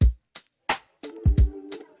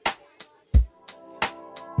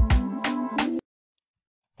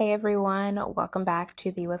Hey everyone, welcome back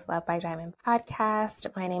to the With Love by Diamond podcast.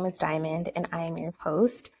 My name is Diamond and I am your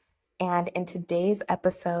host. And in today's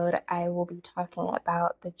episode, I will be talking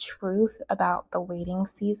about the truth about the waiting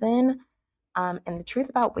season. And the truth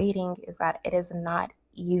about waiting is that it is not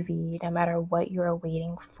easy, no matter what you're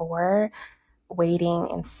waiting for. Waiting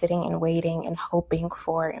and sitting and waiting and hoping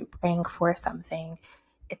for and praying for something.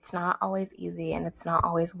 It's not always easy and it's not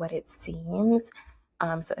always what it seems.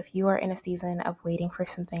 So if you are in a season of waiting for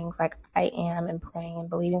some things like I am and praying and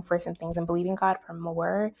believing for some things and believing God for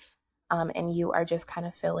more, and you are just kind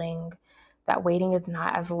of feeling that waiting is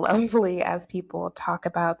not as lovely as people talk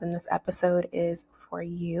about, then this episode is for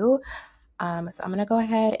you. So I'm going to go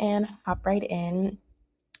ahead and hop right in.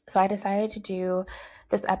 So I decided to do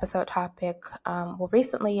this episode topic.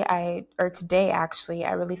 Recently, today actually,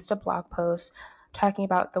 I released a blog post talking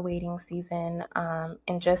about the waiting season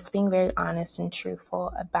and just being very honest and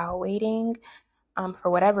truthful about waiting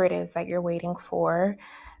for whatever it is that you're waiting for.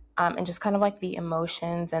 And just kind of like the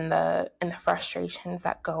emotions and the frustrations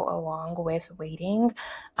that go along with waiting.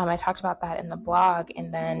 I talked about that in the blog,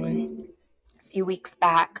 and then a few weeks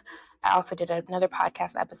back, I also did another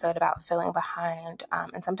podcast episode about feeling behind.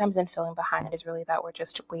 And sometimes in feeling behind is really that we're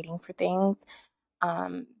just waiting for things.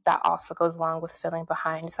 That also goes along with feeling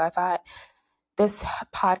behind. So I thought this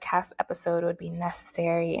podcast episode would be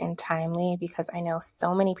necessary and timely because I know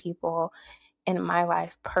so many people in my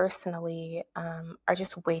life personally are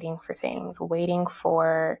just waiting for things, waiting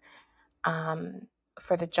for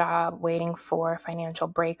the job, waiting for financial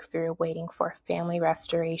breakthrough, waiting for family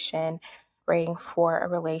restoration, waiting for a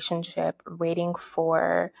relationship, waiting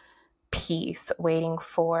for peace, waiting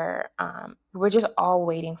for, we're just all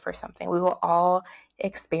waiting for something. We will all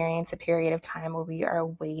experience a period of time where we are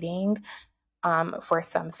waiting for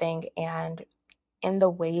something. And in the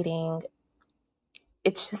waiting,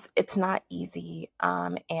 it's not easy.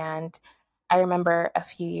 And I remember a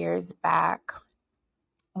few years back,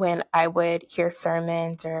 when I would hear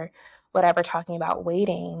sermons or whatever talking about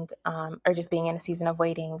waiting, or just being in a season of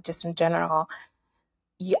waiting, just in general,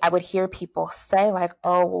 I would hear people say like,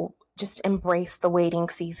 oh, just embrace the waiting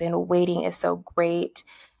season. Waiting is so great.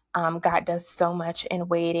 God does so much in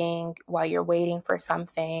waiting while you're waiting for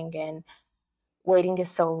something, and waiting is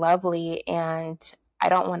so lovely. And I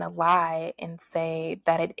don't want to lie and say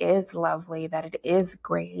that it is lovely, that it is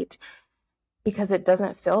great, because it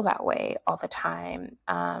doesn't feel that way all the time.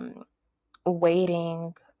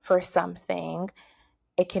 Waiting for something,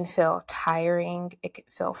 it can feel tiring, it can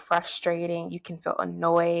feel frustrating, you can feel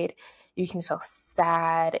annoyed, you can feel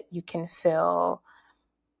sad, you can feel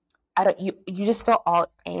you just feel all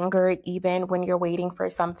anger even when you're waiting for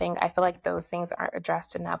something. I feel like those things aren't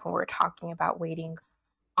addressed enough when we're talking about waiting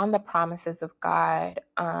on the promises of God,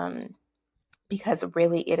 because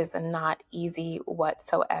really it is not easy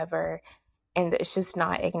whatsoever, and it's just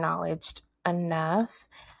not acknowledged enough.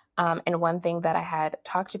 And one thing that I had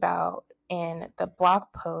talked about in the blog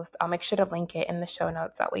post, I'll make sure to link it in the show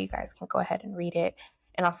notes. That way you guys can go ahead and read it,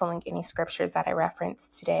 and also link any scriptures that I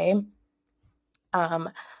referenced today.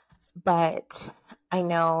 But I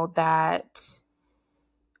know that,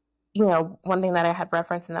 one thing that I had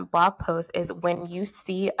referenced in the blog post is when you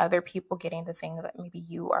see other people getting the thing that maybe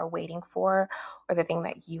you are waiting for, or the thing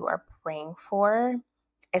that you are praying for,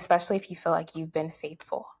 especially if you feel like you've been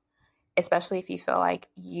faithful, especially if you feel like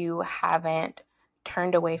you haven't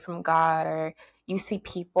turned away from God, or you see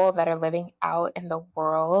people that are living out in the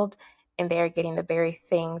world and they are getting the very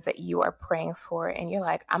things that you are praying for. And you're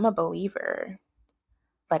like, I'm a believer.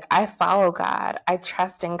 Like, I follow God. I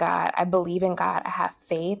trust in God. I believe in God. I have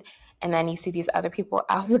faith. And then you see these other people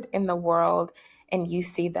out in the world, and you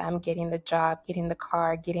see them getting the job, getting the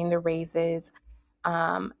car, getting the raises.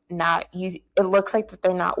 It looks like that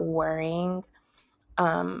they're not worrying,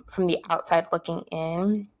 from the outside looking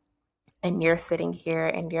in, and you're sitting here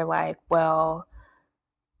and you're like, well,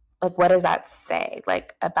 like, what does that say,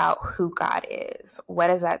 like, about who God is? What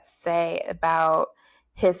does that say about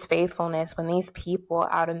his faithfulness when these people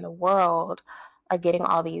out in the world are getting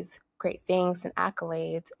all these great things and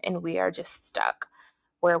accolades, and we are just stuck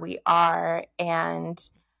where we are? And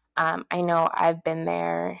I know I've been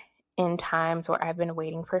there in times where I've been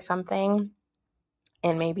waiting for something,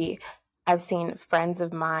 and maybe I've seen friends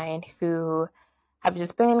of mine who have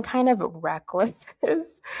just been kind of reckless,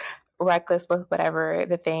 reckless with whatever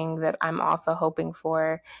the thing that I'm also hoping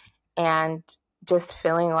for, and just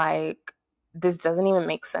feeling like this doesn't even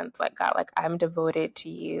make sense. Like, God, like, I'm devoted to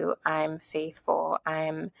you. I'm faithful.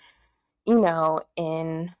 I'm, in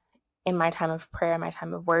my time of prayer, my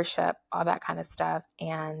time of worship, all that kind of stuff.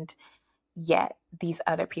 And yet these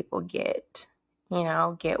other people get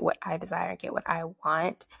get what I desire, get what I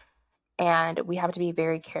want. And we have to be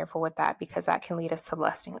very careful with that, because that can lead us to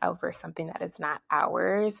lusting over something that is not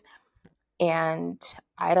ours and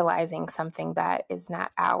idolizing something that is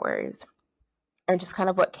not ours. Or just kind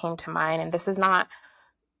of what came to mind. And this is not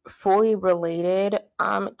fully related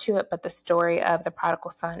to it, but the story of the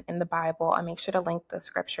prodigal son in the Bible. I'll make sure to link the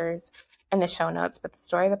scriptures in the show notes. But the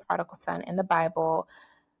story of the prodigal son in the Bible,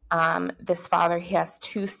 this father, he has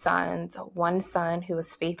two sons. One son who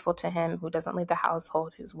is faithful to him, who doesn't leave the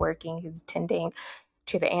household, who's working, who's tending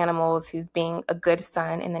to the animals, who's being a good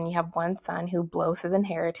son. And then you have one son who blows his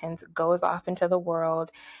inheritance, goes off into the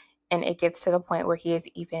world, and it gets to the point where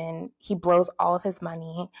he blows all of his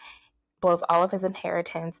money, blows all of his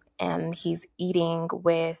inheritance, and he's eating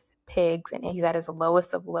with pigs, and he's at his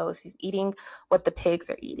lowest of lows. He's eating what the pigs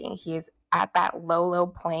are eating. He's at that low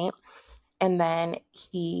point. And then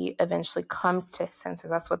he eventually comes to his senses.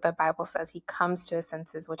 That's what the Bible says. He comes to his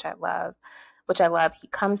senses, which I love. He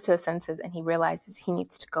comes to his senses and he realizes he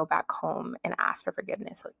needs to go back home and ask for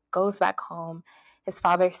forgiveness. So he goes back home. His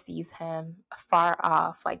father sees him far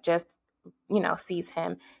off, like just, sees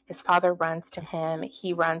him. His father runs to him.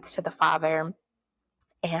 He runs to the father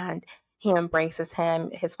and he embraces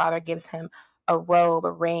him. His father gives him a robe,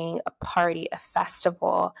 a ring, a party, a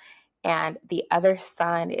festival. And the other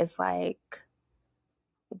son is like,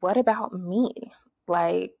 what about me?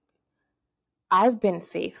 Like, I've been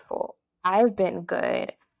faithful. I've been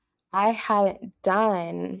good. I hadn't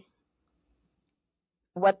done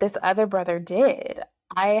what this other brother did.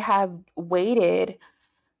 I have waited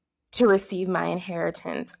to receive my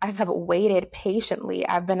inheritance. I have waited patiently.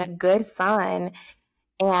 I've been a good son.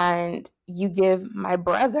 And you give my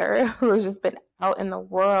brother, who has just been out in the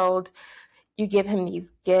world, you give him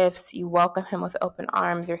these gifts, you welcome him with open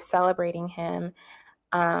arms, you're celebrating him.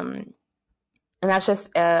 And that's just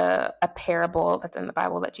a parable that's in the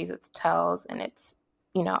Bible that Jesus tells. And it's,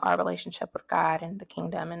 our relationship with God and the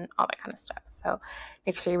kingdom and all that kind of stuff. So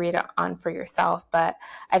make sure you read it on for yourself. But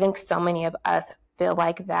I think so many of us feel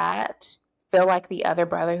like that, feel like the other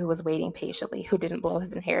brother who was waiting patiently, who didn't blow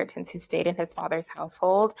his inheritance, who stayed in his father's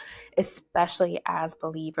household, especially as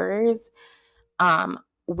believers.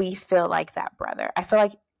 We feel like that brother. I feel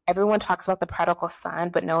like everyone talks about the prodigal son,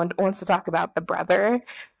 but no one wants to talk about the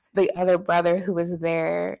other brother who was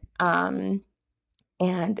there.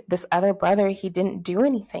 And this other brother, he didn't do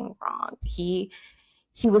anything wrong. He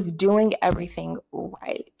was doing everything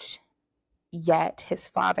right. Yet his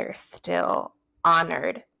father still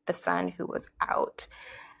honored the son who was out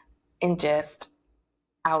and just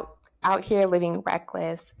out here living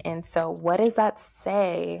reckless. And so what does that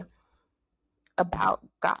say about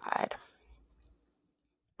God?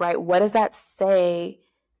 Right? What does that say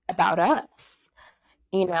about us?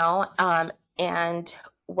 And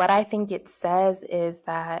what I think it says is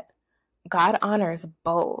that God honors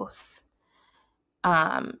both.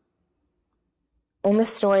 In the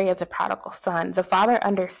story of the prodigal son, the father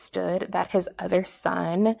understood that his other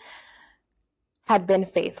son had been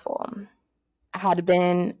faithful, had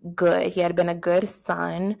been good. He had been a good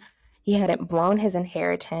son. He hadn't blown his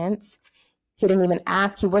inheritance. He didn't even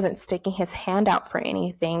ask. He wasn't sticking his hand out for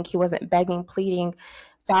anything. He wasn't begging, pleading,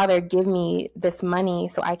 Father, give me this money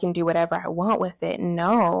so I can do whatever I want with it.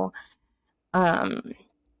 No,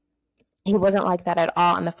 he wasn't like that at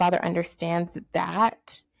all. And the father understands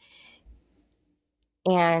that.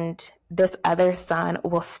 And this other son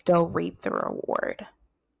will still reap the reward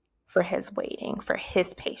for his waiting, for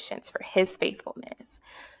his patience, for his faithfulness,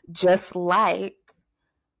 just like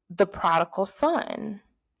the prodigal son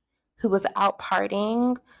who was out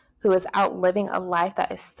partying, who was out living a life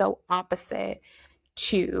that is so opposite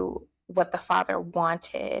to what the father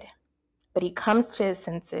wanted. But he comes to his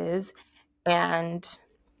senses, and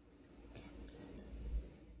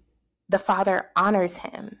the father honors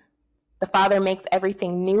him. The father makes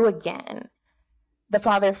everything new again. The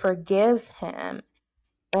father forgives him.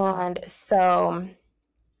 And so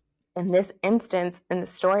in this instance, in the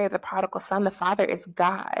story of the prodigal son, the father is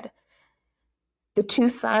God. The two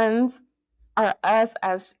sons are us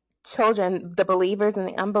as children, the believers and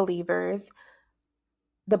the unbelievers.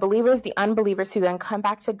 The believers, the unbelievers who then come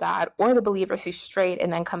back to God, or the believers who strayed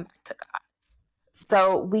and then come back to God.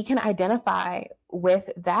 So we can identify with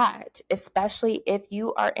that, especially if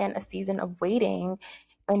you are in a season of waiting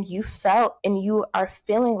and you are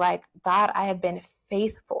feeling like, God, I have been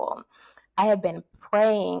faithful. I have been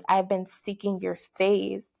praying. I've been seeking your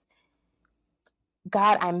face.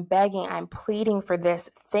 God, I'm begging, I'm pleading for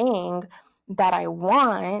this thing that I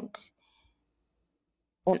want,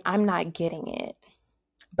 and I'm not getting it.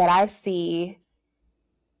 But I see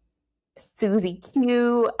Susie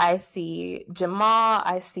Q, I see Jamal,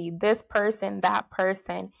 I see this person, that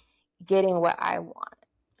person getting what I want.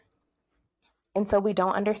 And so we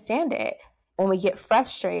don't understand it. And we get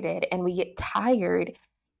frustrated and we get tired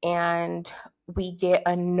and we get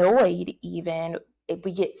annoyed, even.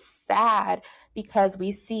 We get sad because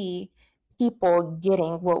we see people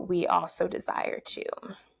getting what we also desire to.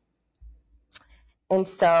 And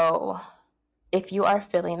so, if you are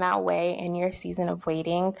feeling that way in your season of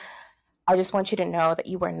waiting, I just want you to know that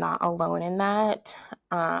you are not alone in that.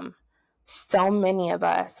 So many of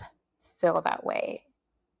us feel that way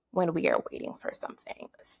when we are waiting for something.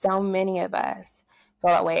 So many of us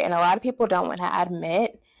feel that way. And a lot of people don't want to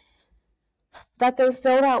admit that they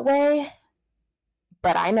feel that way.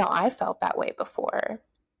 But I know I felt that way before.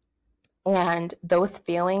 And those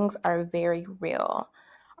feelings are very real.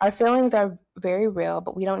 Our feelings are very real,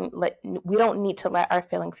 but we don't need to let our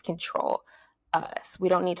feelings control us. We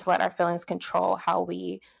don't need to let our feelings control how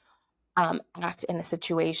we act in a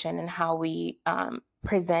situation and how we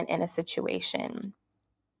present in a situation.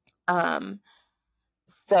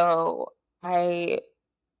 So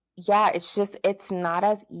it's not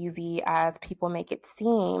as easy as people make it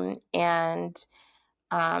seem. And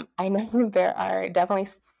I know there are definitely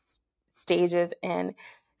stages and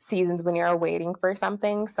seasons when you're waiting for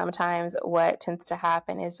something. Sometimes what tends to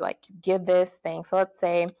happen is like you give this thing. So let's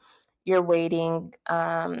say you're waiting.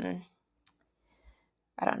 I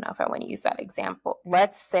don't know if I want to use that example.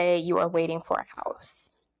 Let's say you are waiting for a house.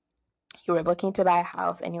 You are looking to buy a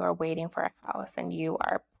house and you are waiting for a house and you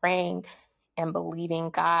are praying and believing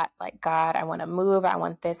God, like, God, I want to move. I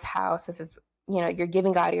want this house. This is, you're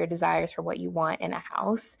giving God your desires for what you want in a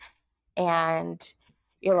house. And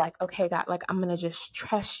you're like, okay, God, like, I'm going to just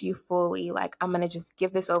trust you fully. Like, I'm going to just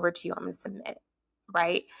give this over to you. I'm going to submit,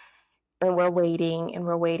 right? And we're waiting and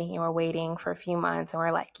we're waiting and we're waiting for a few months. And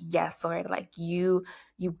we're like, yes, Lord, like you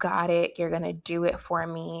got it. You're going to do it for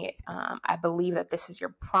me. I believe that this is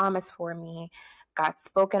your promise for me. God's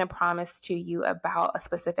spoken a promise to you about a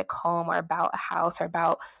specific home or about a house or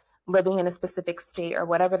about living in a specific state or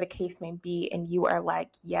whatever the case may be. And you are like,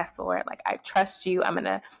 yes, Lord, like I trust you. I'm going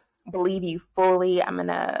to believe you fully. I'm going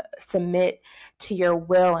to submit to your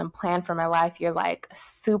will and plan for my life. You're like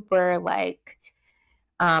super like,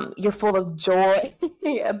 you're full of joy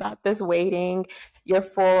about this waiting. You're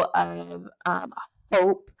full of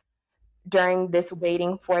hope during this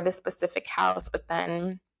waiting for the specific house. But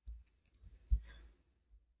then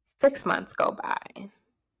 6 months go by,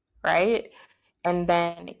 right? And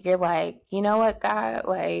then you're like, you know what, God?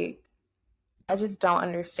 Like, I just don't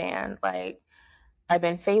understand. Like, I've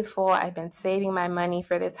been faithful. I've been saving my money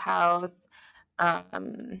for this house.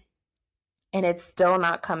 And it's still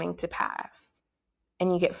not coming to pass.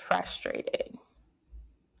 And you get frustrated.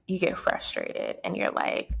 And you're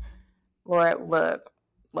like, Lord, look,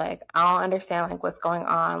 like I don't understand like what's going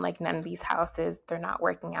on. Like none of these houses, they're not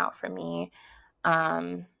working out for me.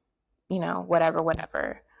 Um,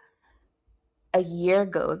 whatever. A year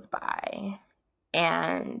goes by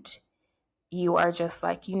and you are just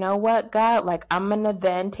like, you know what, God, like I'm gonna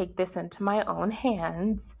then take this into my own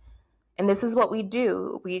hands. And this is what we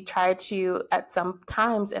do. We try to, at some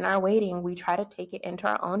times in our waiting, we try to take it into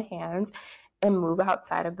our own hands and move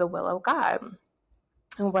outside of the will of God.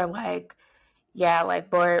 And we're like, yeah,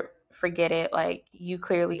 like, Lord, forget it. Like, you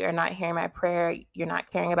clearly are not hearing my prayer. You're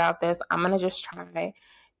not caring about this. I'm going to just try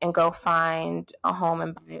and go find a home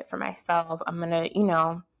and buy it for myself. I'm going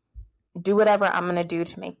to, do whatever I'm going to do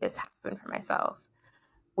to make this happen for myself.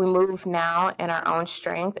 We move now in our own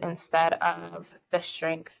strength instead of the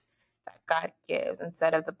strength that God gives,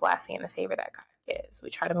 instead of the blessing and the favor that God gives. We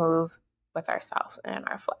try to move with ourselves and in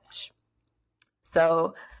our flesh.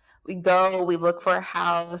 So we go, we look for a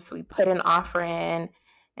house, we put an offer in,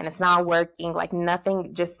 and it's not working. Like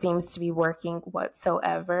nothing just seems to be working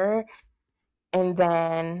whatsoever. And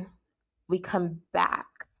then we come back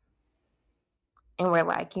and we're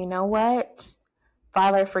like, you know what?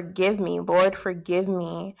 Father, forgive me. Lord, forgive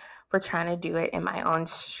me for trying to do it in my own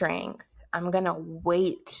strength. I'm going to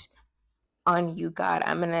wait on you, God.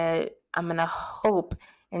 I'm going to hope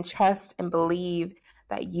and trust and believe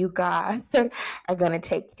that you, God, are going to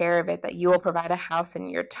take care of it, that you will provide a house in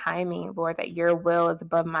your timing, Lord, that your will is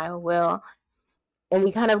above my will. And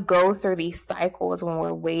we kind of go through these cycles when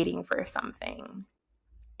we're waiting for something.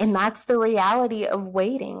 And that's the reality of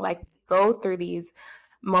waiting. Like, go through these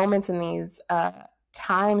moments and these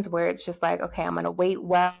times where it's just like, okay, I'm going to wait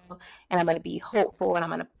well, and I'm going to be hopeful, and I'm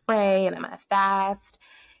going to pray, and I'm going to fast,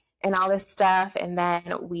 and all this stuff. And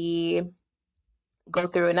then we go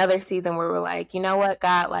through another season where we're like, you know what,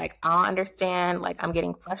 God, like, I don't understand. Like, I'm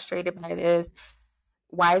getting frustrated by this.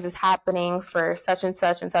 why is this happening for such and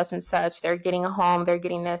such and such and such? They're getting a home, they're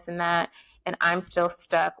getting this and that, and I'm still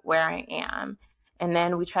stuck where I am. And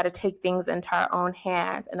then we try to take things into our own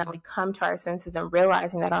hands, and then we come to our senses and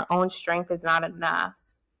realizing that our own strength is not enough.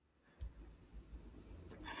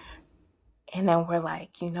 And then we're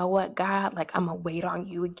like, you know what, God, like, I'm going to wait on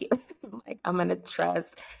you again. Like, I'm going to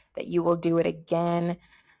trust that you will do it again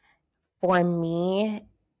for me,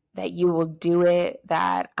 that you will do it,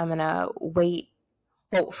 that I'm going to wait,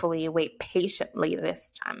 hopefully, wait patiently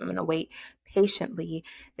this time. I'm going to wait patiently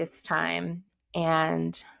this time.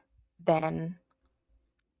 And then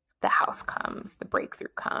the house comes, the breakthrough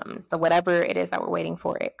comes, the whatever it is that we're waiting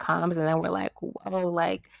for, it comes. And then we're like, whoa,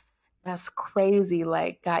 like, that's crazy.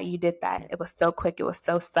 Like, God, you did that. It was so quick. It was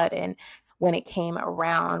so sudden when it came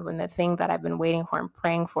around, when the thing that I've been waiting for and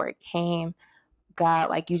praying for, it came. God,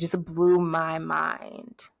 like, you just blew my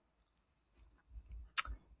mind.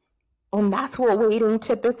 And that's what waiting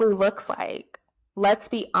typically looks like. Let's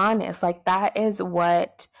be honest. Like, that is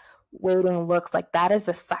what waiting looks like. That is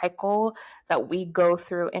the cycle that we go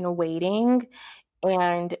through in waiting.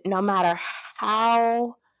 And no matter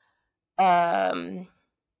um,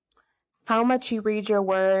 how much you read your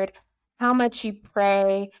word, how much you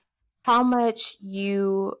pray, how much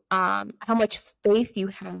faith you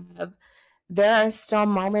have, there are still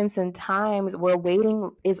moments and times where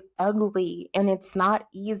waiting is ugly and it's not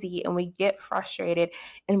easy, and we get frustrated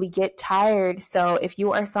and we get tired. So if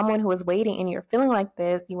you are someone who is waiting and you're feeling like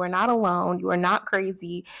this, you are not alone. You are not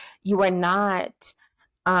crazy. You are not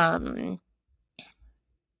um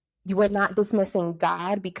you are not dismissing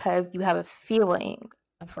God because you have a feeling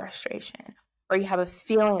of frustration, or you have a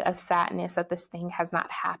feeling of sadness that this thing has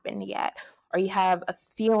not happened yet, or you have a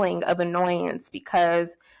feeling of annoyance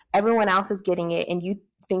because everyone else is getting it and you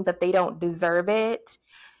think that they don't deserve it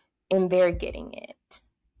and they're getting it.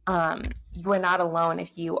 You are not alone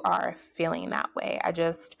if you are feeling that way. I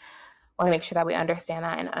just want to make sure that we understand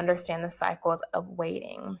that and understand the cycles of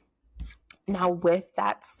waiting. Now, with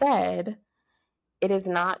that said, it is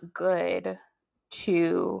not good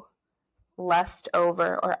to lust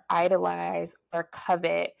over or idolize or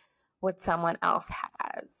covet what someone else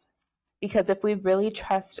has. Because if we really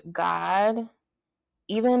trust God,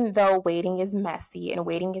 even though waiting is messy and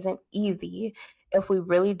waiting isn't easy, if we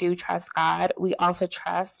really do trust God, we also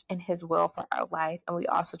trust in His will for our life, and we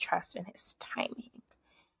also trust in His timing.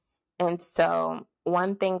 And so,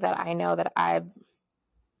 one thing that I know that I've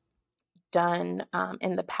done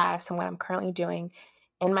in the past and what I'm currently doing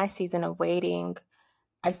in my season of waiting,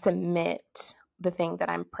 I submit the thing that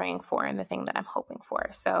I'm praying for and the thing that I'm hoping for.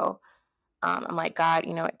 So I'm like, God,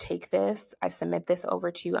 you know what? Take this. I submit this over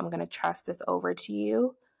to you. I'm going to trust this over to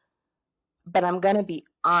you. But I'm going to be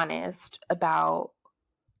honest about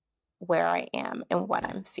where I am and what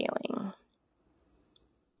I'm feeling.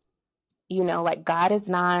 You know, like, God is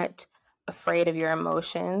not afraid of your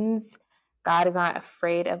emotions. God is not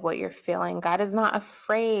afraid of what you're feeling. God is not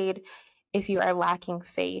afraid if you are lacking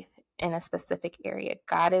faith in a specific area.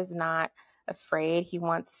 God is not afraid. He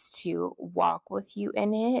wants to walk with you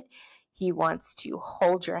in it. He wants to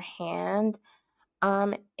hold your hand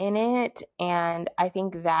in it. And I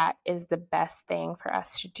think that is the best thing for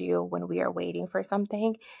us to do when we are waiting for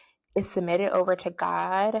something, is submit it over to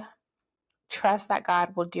God. Trust that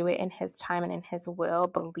God will do it in His time and in His will.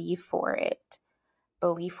 Believe for it.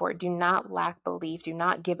 Believe for it. Do not lack belief. Do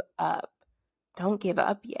not give up. Don't give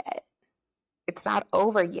up yet. It's not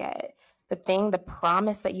over yet. The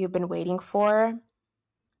promise that you've been waiting for,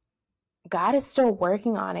 God is still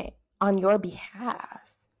working on it on your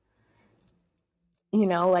behalf. You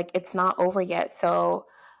know, like, it's not over yet. So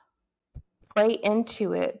pray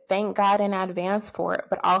into it. Thank God in advance for it,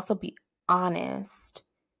 but also be honest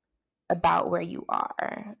about where you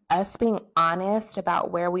are. Us being honest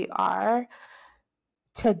about where we are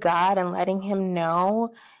to God and letting Him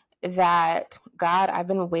know that, God, I've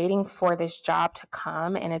been waiting for this job to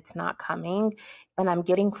come and it's not coming, and I'm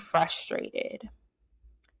getting frustrated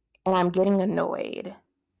and I'm getting annoyed.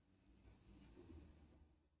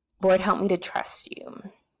 Lord, help me to trust you.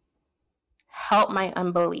 Help my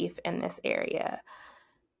unbelief in this area.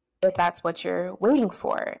 If that's what you're waiting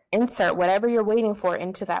for, insert whatever you're waiting for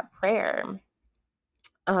into that prayer,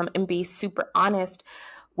 and be super honest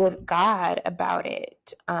with God about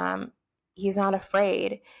it. He's not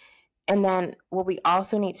afraid. And then what we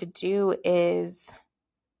also need to do is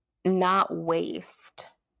not waste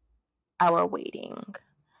our waiting.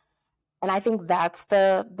 And I think that's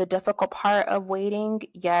the difficult part of waiting.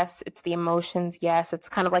 Yes, it's the emotions. Yes, it's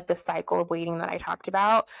kind of like the cycle of waiting that I talked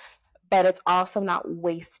about, but it's also not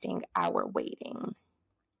wasting our waiting.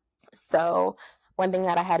 So one thing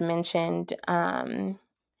that I had mentioned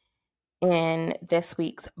in this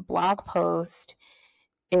week's blog post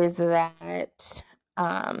is that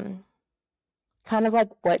kind of like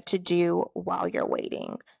what to do while you're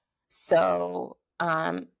waiting. So,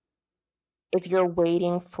 if you're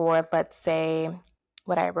waiting for, let's say,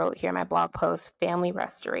 what I wrote here in my blog post, family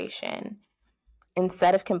restoration,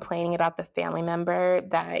 instead of complaining about the family member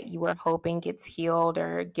that you were hoping gets healed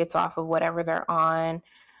or gets off of whatever they're on,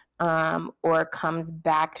 or comes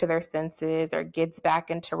back to their senses or gets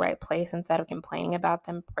back into right place, instead of complaining about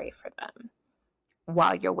them, pray for them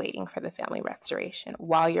while you're waiting for the family restoration,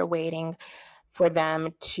 while you're waiting for them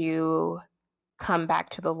to come back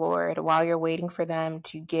to the Lord, while you're waiting for them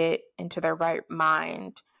to get into their right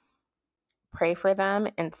mind. Pray for them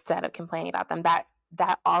instead of complaining about them.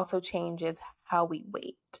 That also changes how we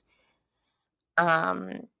wait.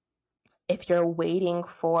 If you're waiting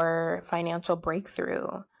for financial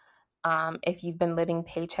breakthrough, if you've been living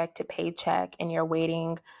paycheck to paycheck and you're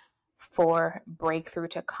waiting for breakthrough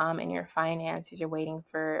to come in your finances, you're waiting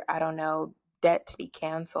for, I don't know, debt to be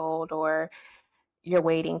canceled, or you're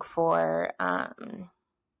waiting for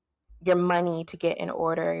your money to get in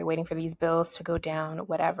order, you're waiting for these bills to go down,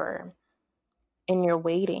 whatever. In your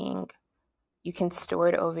waiting, you can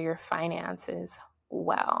steward over your finances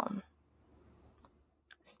well.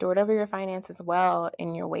 Steward over your finances well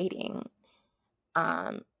in your waiting.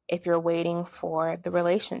 If you're waiting for the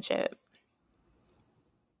relationship,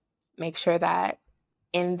 make sure that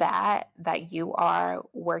in that you are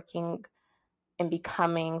working and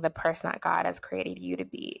becoming the person that God has created you to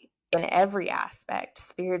be in every aspect,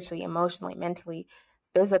 spiritually, emotionally, mentally,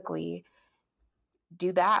 physically.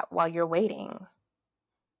 Do that while you're waiting.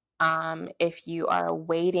 If you are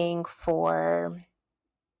waiting for,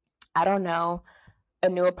 I don't know, a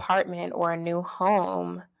new apartment or a new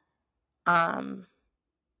home,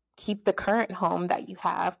 keep the current home that you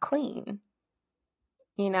have clean.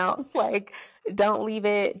 Like, don't leave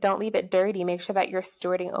it dirty. Make sure that you're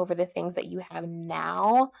stewarding over the things that you have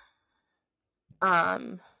now,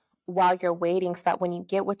 while you're waiting, so that when you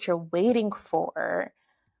get what you're waiting for,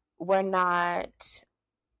 we're not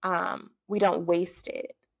we don't waste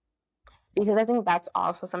it. Because I think that's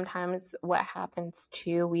also sometimes what happens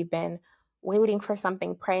too. We've been waiting for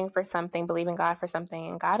something, praying for something, believing God for something,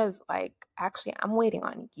 and God is like, actually, I'm waiting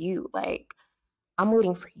on you. Like, I'm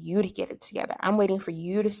waiting for you to get it together. I'm waiting for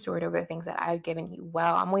you to steward over the things that I've given you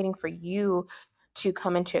well. I'm waiting for you to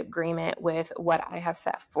come into agreement with what I have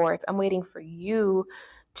set forth. I'm waiting for you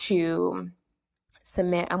to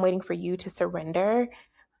submit. I'm waiting for you to surrender.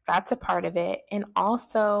 That's a part of it. And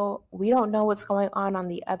also, we don't know what's going on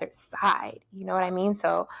the other side. You know what I mean?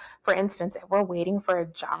 So, for instance, if we're waiting for a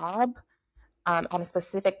job at a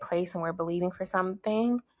specific place and we're believing for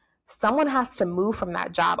something, someone has to move from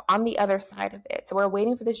that job on the other side of it. So, we're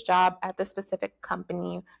waiting for this job at the specific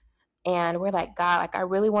company, and we're like, God, like, I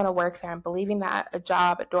really want to work there. I'm believing that a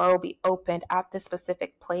door will be opened at this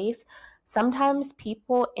specific place. Sometimes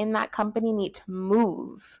people in that company need to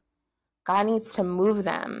move. God needs to move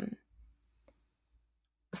them.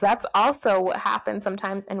 So that's also what happens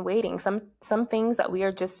sometimes in waiting. Some things that we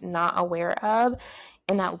are just not aware of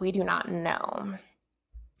and that we do not know.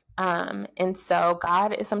 And so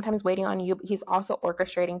God is sometimes waiting on you, but He's also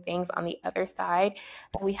orchestrating things on the other side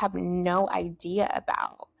that we have no idea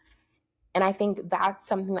about. And I think that's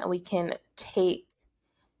something that we can take,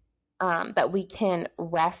 that we can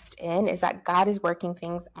rest in, is that God is working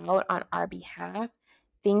things out on our behalf,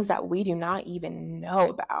 things that we do not even know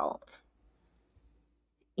about.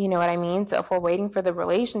 You know what I mean? So if we're waiting for the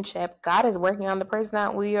relationship, God is working on the person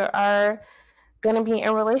that we are going to be in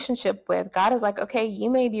a relationship with. God is like, okay, you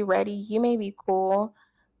may be ready, you may be cool,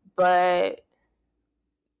 but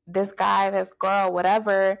this guy, this girl,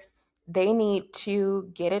 whatever, they need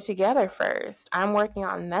to get it together first. I'm working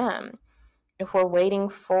on them. If we're waiting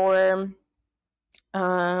for,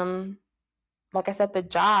 like I said, the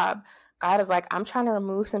job, God is like, I'm trying to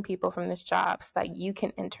remove some people from this job so that you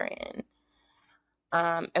can enter in.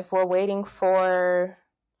 If we're waiting for,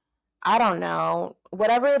 I don't know,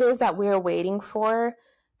 whatever it is that we're waiting for,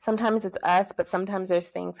 sometimes it's us, but sometimes there's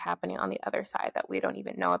things happening on the other side that we don't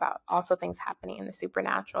even know about. Also, things happening in the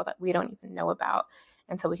supernatural that we don't even know about.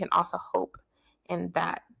 And so we can also hope in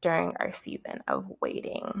that during our season of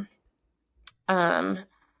waiting. So,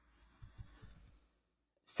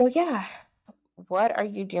 yeah, what are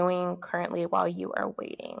you doing currently while you are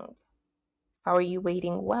waiting? How are you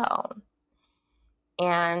waiting well?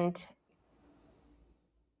 And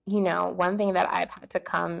one thing that I've had to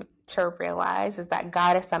come to realize is that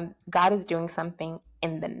God is doing something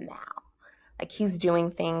in the now. Like, He's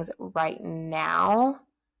doing things right now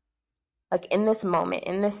Like in this moment,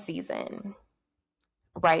 in this season,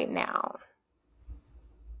 right now.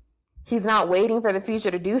 He's not waiting for the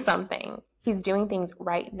future to do something. He's doing things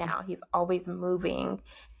right now. He's always moving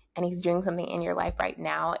and he's doing something in your life right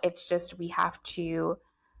now. It's just we have to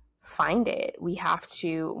find it. We have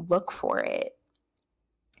to look for it.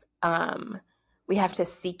 We have to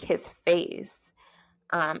seek his face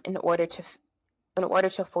in order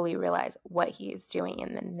to fully realize what he is doing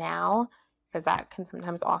in the now, because that can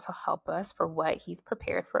sometimes also help us for what he's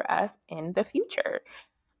prepared for us in the future.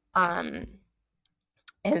 Um,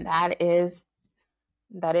 and that is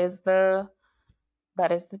the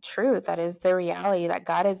truth. That is the reality, that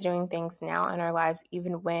God is doing things now in our lives,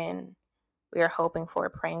 even when we are hoping for,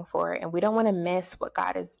 praying for, and we don't want to miss what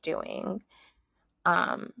God is doing.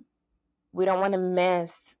 We don't want to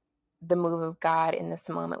miss the move of God in this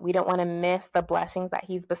moment. We don't want to miss the blessings that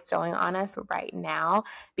he's bestowing on us right now,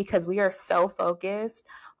 because we are so focused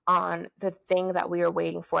on the thing that we are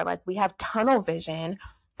waiting for. Like, we have tunnel vision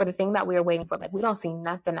for the thing that we are waiting for. Like, we don't see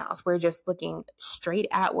nothing else. We're just looking straight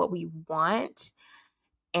at what we want,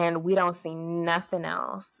 and we don't see nothing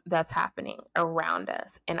else that's happening around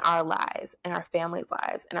us, in our lives, in our families'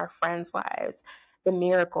 lives, in our friends' lives, the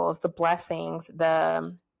miracles, the blessings,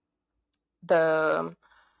 the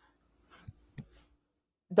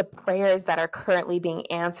prayers that are currently being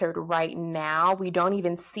answered right now. We don't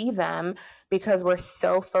even see them because we're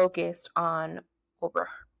so focused on what we're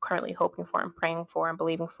currently hoping for and praying for and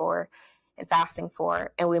believing for and fasting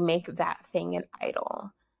for, and we make that thing an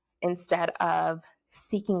idol instead of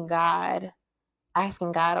seeking God,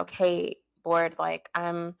 asking God, okay, Lord, like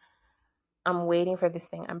I'm waiting for this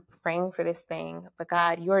thing. I'm praying for this thing. But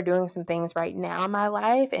God, you are doing some things right now in my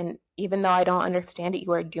life. And even though I don't understand it,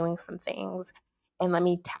 you are doing some things. And let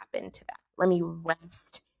me tap into that. Let me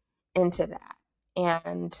rest into that.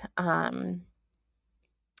 And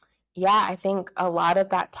yeah, I think a lot of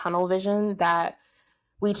that tunnel vision that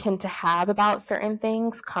we tend to have about certain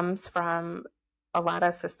things comes from a lot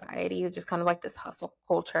of society, just kind of like this hustle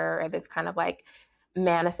culture or this kind of like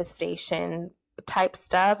manifestation type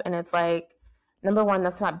stuff. And it's like, number one,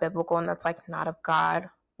 that's not biblical and that's like not of God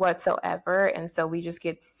whatsoever. And so we just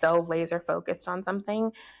get so laser focused on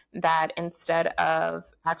something that instead of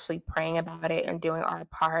actually praying about it and doing our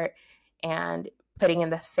part and putting in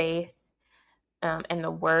the faith and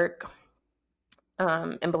the work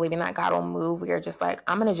and believing that God will move, we are just like,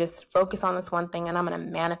 I'm going to just focus on this one thing and I'm going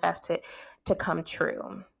to manifest it to come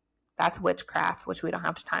true. That's witchcraft, which we don't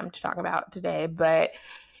have time to talk about today, but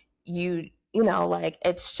like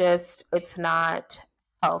it's not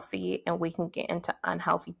healthy, and we can get into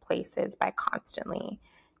unhealthy places by constantly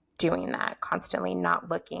doing that, constantly not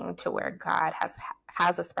looking to where God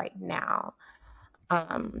has us right now.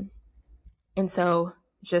 And so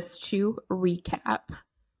just to recap,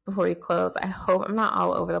 before we close, I hope I'm not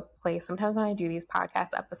all over the place. Sometimes when I do these podcast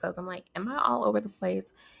episodes, I'm like, am I all over the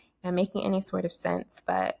place? Am I making any sort of sense?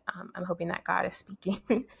 But I'm hoping that God is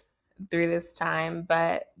speaking through this time.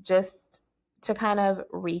 But just to kind of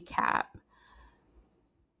recap,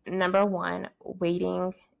 number one,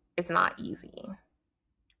 waiting is not easy.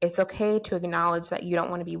 It's okay to acknowledge that you don't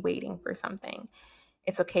want to be waiting for something.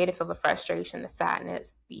 It's okay to feel the frustration, the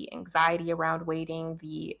sadness, the anxiety around waiting,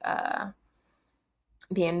 the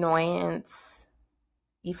annoyance,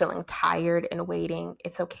 you feeling tired and waiting.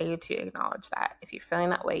 It's okay to acknowledge that. If you're feeling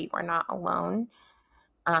that way, you are not alone.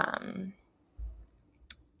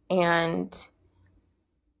 And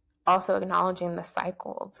also acknowledging the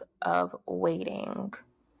cycles of waiting.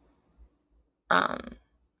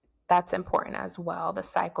 That's important as well. The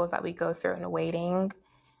cycles that we go through in waiting,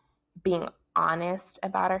 being honest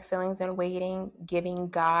about our feelings and waiting, giving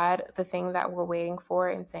God the thing that we're waiting for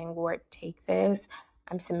and saying, Lord, take this.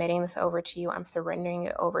 I'm submitting this over to you. I'm surrendering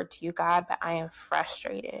it over to you, God, but I am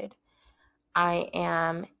frustrated. I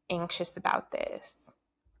am anxious about this.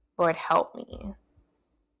 Lord, help me.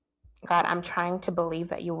 God, I'm trying to believe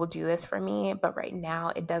that you will do this for me, but right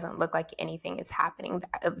now it doesn't look like anything is happening.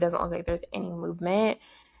 It doesn't look like there's any movement.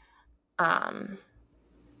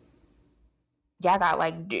 Yeah, God,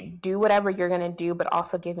 like do whatever you're going to do, but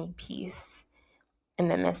also give me peace in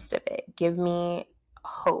the midst of it. Give me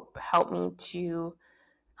hope. Help me to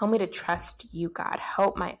trust you, God.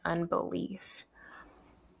 Help my unbelief.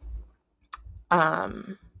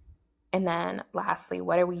 And then lastly,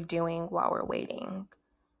 what are we doing while we're waiting?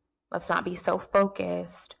 Let's not be so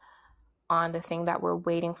focused on the thing that we're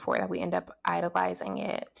waiting for that we end up idolizing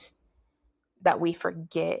it, that we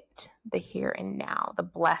forget the here and now, the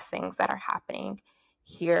blessings that are happening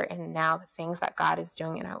here and now, the things that God is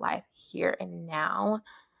doing in our life here and now.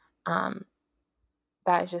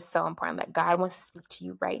 that is just so important, that God wants to speak to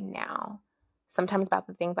you right now, sometimes about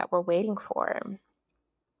the thing that we're waiting for.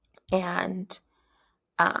 And,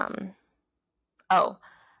 oh,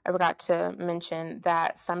 I forgot to mention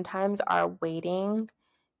that sometimes our waiting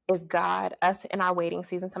is God, us in our waiting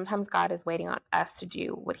season. Sometimes God is waiting on us to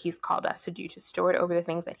do what He's called us to do, to steward over the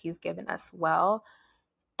things that He's given us well.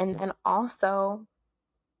 And then also,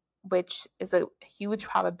 which is a huge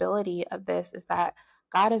probability of this, is that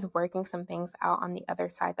God is working some things out on the other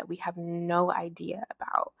side that we have no idea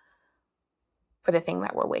about for the thing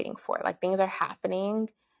that we're waiting for. Like, things are happening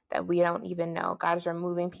that we don't even know. God is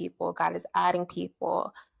removing people, God is adding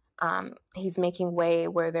people. He's making way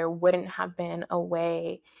where there wouldn't have been a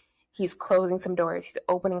way. He's closing some doors, He's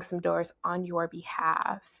opening some doors on your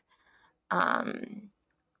behalf.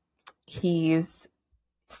 He's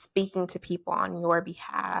speaking to people on your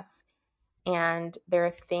behalf. And there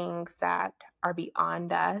are things that are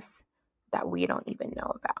beyond us that we don't even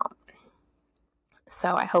know about.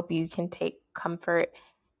 So I hope you can take comfort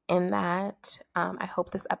in that. I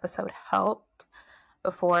hope this episode helped.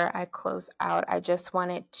 Before I close out, I just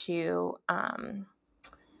wanted to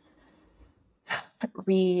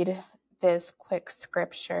read this quick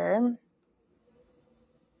scripture.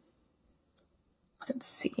 Let's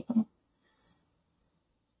see.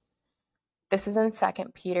 This is in 2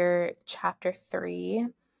 Peter chapter 3.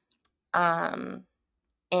 And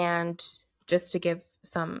just to give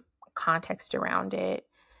some context around it,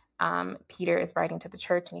 Peter is writing to the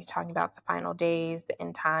church and he's talking about the final days, the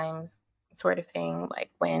end times sort of thing, like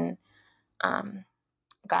when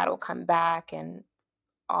God will come back and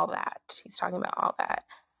all that. He's talking about all that.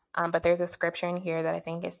 But there's a scripture in here that I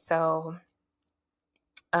think is so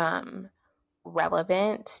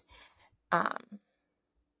relevant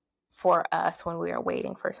for us when we are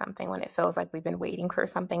waiting for something, when it feels like we've been waiting for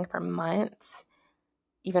something for months,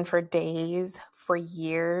 even for days, for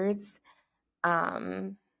years.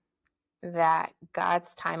 That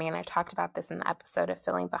God's timing, and I talked about this in the episode of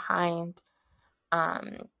Feeling Behind,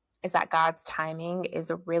 is that God's timing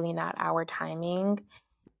is really not our timing.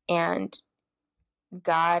 And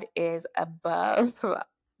God is above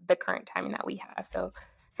the current timing that we have. So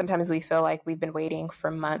sometimes we feel like we've been waiting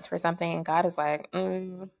for months for something, and God is like,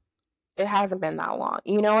 it hasn't been that long.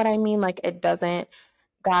 You know what I mean? Like,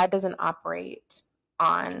 God doesn't operate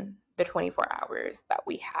on the 24 hours that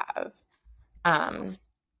we have.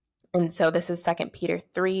 And so this is 2 Peter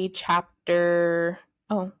 3, chapter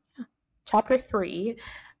 3,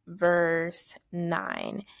 verse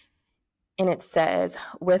 9. And it says,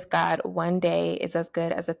 with God, one day is as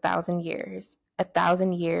good as 1,000 years.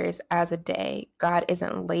 1,000 years as a day. God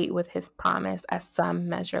isn't late with His promise, as some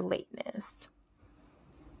measure lateness.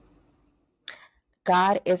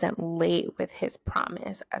 God isn't late with His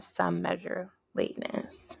promise, as some measure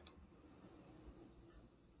lateness.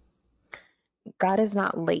 God is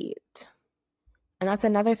not late. And that's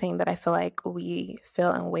another thing that I feel like we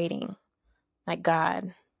feel in waiting. Like,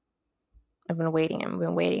 God, I've been waiting.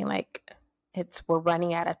 Like, we're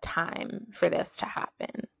running out of time for this to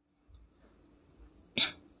happen.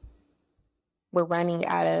 We're running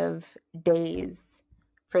out of days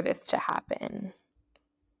for this to happen.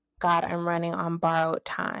 God, I'm running on borrowed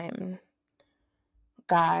time.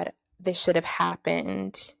 God, this should have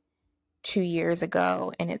happened 2 years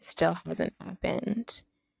ago and it still hasn't happened.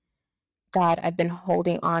 God, I've been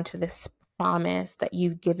holding on to this promise that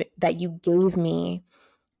you gave me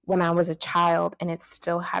when I was a child and it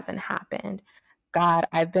still hasn't happened. God,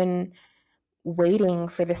 I've been waiting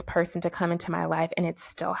for this person to come into my life and it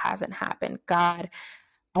still hasn't happened. God,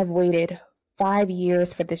 I've waited 5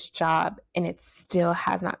 years for this job and it still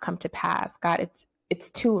has not come to pass. God,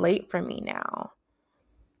 it's too late for me now.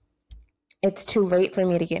 It's too late for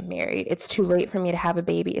me to get married. It's too late for me to have a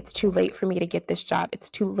baby. It's too late for me to get this job. It's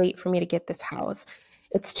too late for me to get this house.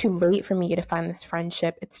 It's too late for me to find this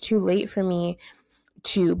friendship. It's too late for me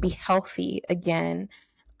to be healthy again.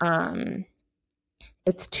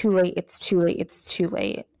 It's too late. It's too late. It's too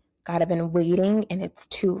late. God, I've been waiting and it's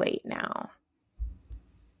too late now.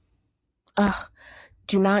 Ugh,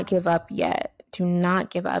 do not give up yet. Do not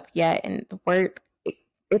give up yet. And the word,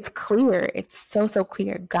 it's clear. It's so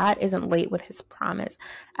clear. God isn't late with His promise,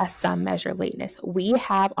 as some measure lateness. We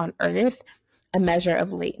have on earth a measure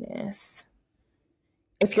of lateness.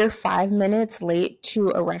 If you're 5 minutes late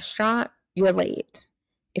to a restaurant, you're late.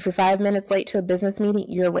 If you're 5 minutes late to a business meeting,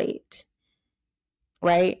 you're late.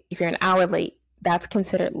 Right? If you're an hour late, that's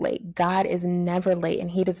considered late. God is never late, and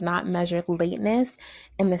He does not measure lateness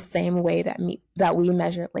in the same way that we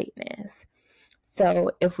measure lateness. So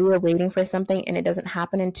if we were waiting for something and it doesn't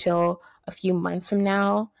happen until a few months from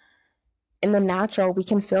now, in the natural, we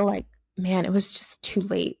can feel like man, it was just too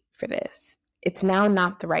late for this. It's now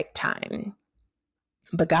not the right time.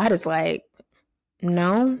 But God is like,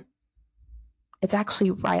 no, it's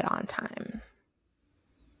actually right on time.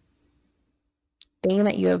 Thing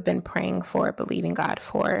that you have been praying for, believing God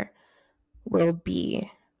for, will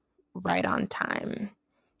be right on time.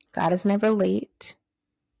 God is never late.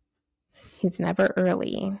 He's never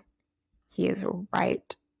early. He is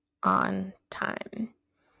right on time.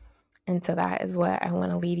 And so that is what I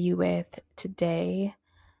want to leave you with today.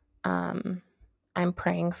 I'm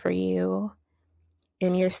praying for you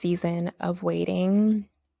in your season of waiting.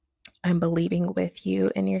 I'm believing with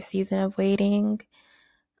you in your season of waiting.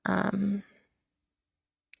 And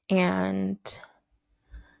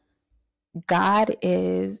God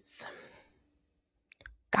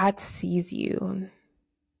sees you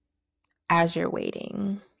as you're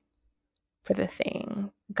waiting for the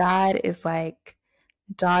thing. God is like,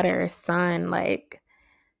 daughter, son, like,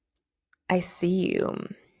 I see you.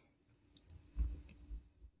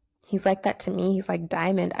 He's like that to me. He's like,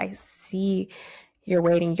 Diamond, I see you're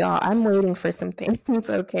waiting. Y'all, I'm waiting for some things. It's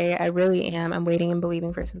okay. I really am. I'm waiting and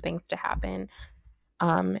believing for some things to happen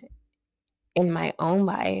in my own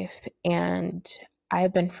life. And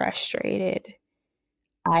I've been frustrated.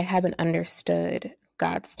 I haven't understood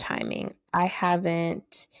God's timing. I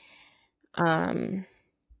haven't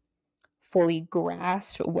fully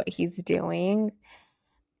grasped what he's doing.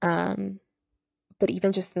 But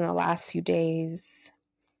even just in the last few days,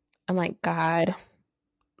 I'm like, God,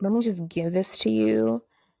 let me just give this to you.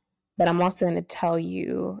 But I'm also going to tell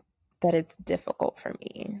you that it's difficult for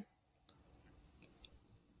me.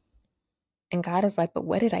 And God is like, but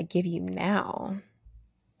what did I give you now?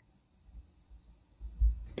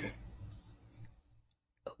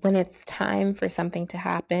 When it's time for something to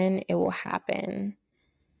happen, it will happen.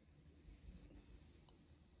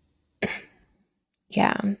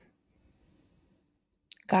 Yeah.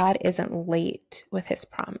 God isn't late with his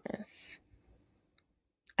promise.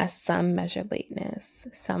 As some measure lateness.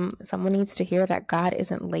 Someone needs to hear that God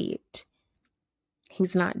isn't late.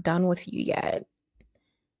 He's not done with you yet.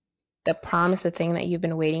 The promise, the thing that you've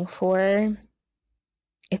been waiting for,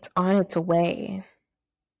 it's on its way.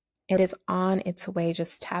 It is on its way.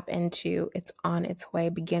 Just tap into it's on its way.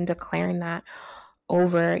 Begin declaring that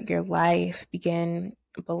over your life. Begin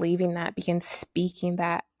believing that. Begin speaking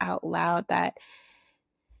that out loud, that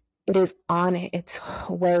it is on its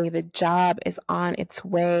way. The job is on its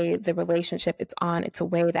way. The relationship is on its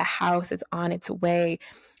way. The house is on its way.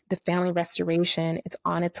 The family restoration is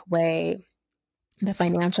on its way. The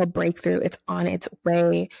financial breakthrough, it's on its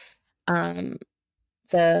way.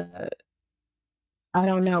 I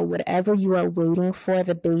don't know, whatever you are waiting for,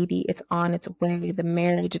 the baby, it's on its way. The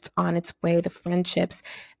marriage, it's on its way. The friendships,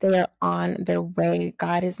 they are on their way.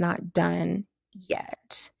 God is not done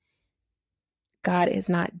yet. God is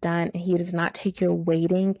not done. He does not take your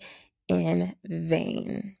waiting in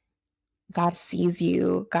vain. God sees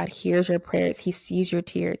you. God hears your prayers. He sees your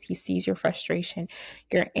tears. He sees your frustration,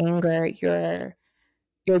 your anger, your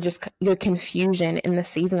confusion in the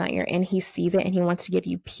season that you're in. He sees it and he wants to give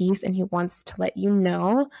you peace, and he wants to let you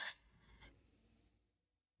know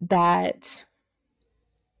that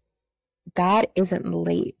God isn't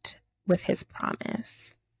late with his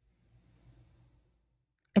promise.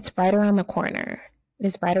 It's right around the corner. It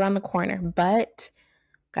is right around the corner, but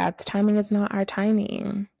God's timing is not our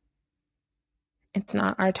timing. It's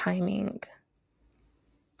not our timing.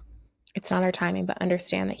 It's not our timing, but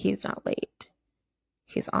understand that he's not late.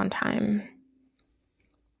 He's on time.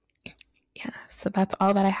 Yeah, so that's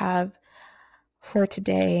all that I have for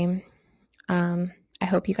today. I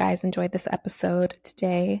hope you guys enjoyed this episode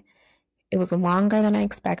today. It was longer than I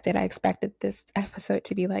expected. I expected this episode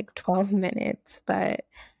to be like 12 minutes, but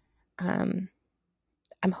I'm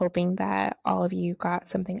hoping that all of you got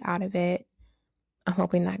something out of it. I'm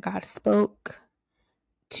hoping that God spoke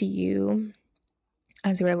to you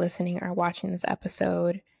as you were listening or watching this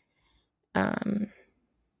episode.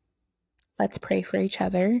 Let's pray for each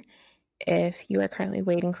other. If you are currently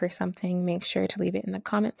waiting for something, make sure to leave it in the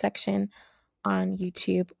comment section on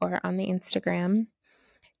YouTube or on the Instagram.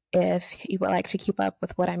 If you would like to keep up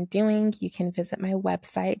with what I'm doing, you can visit my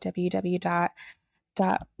website,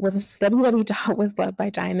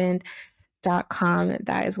 www.withlovebydiamond.com.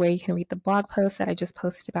 That is where you can read the blog post that I just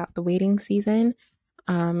posted about the waiting season,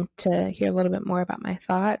 to hear a little bit more about my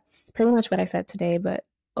thoughts. It's pretty much what I said today, but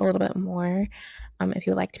a little bit more. If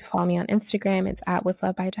you would like to follow me on Instagram, it's at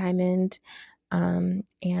withlovebydiamond.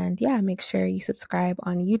 And yeah, make sure you subscribe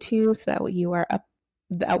on YouTube so that you are up.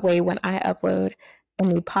 That way, when I upload a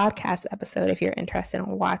new podcast episode, if you're interested in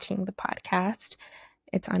watching the podcast,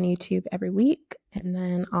 It's on YouTube every week and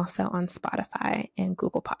then also on Spotify and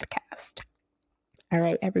Google Podcast. All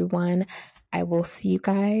right, everyone. I will see you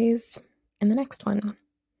guys in the next one.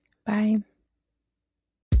 Bye.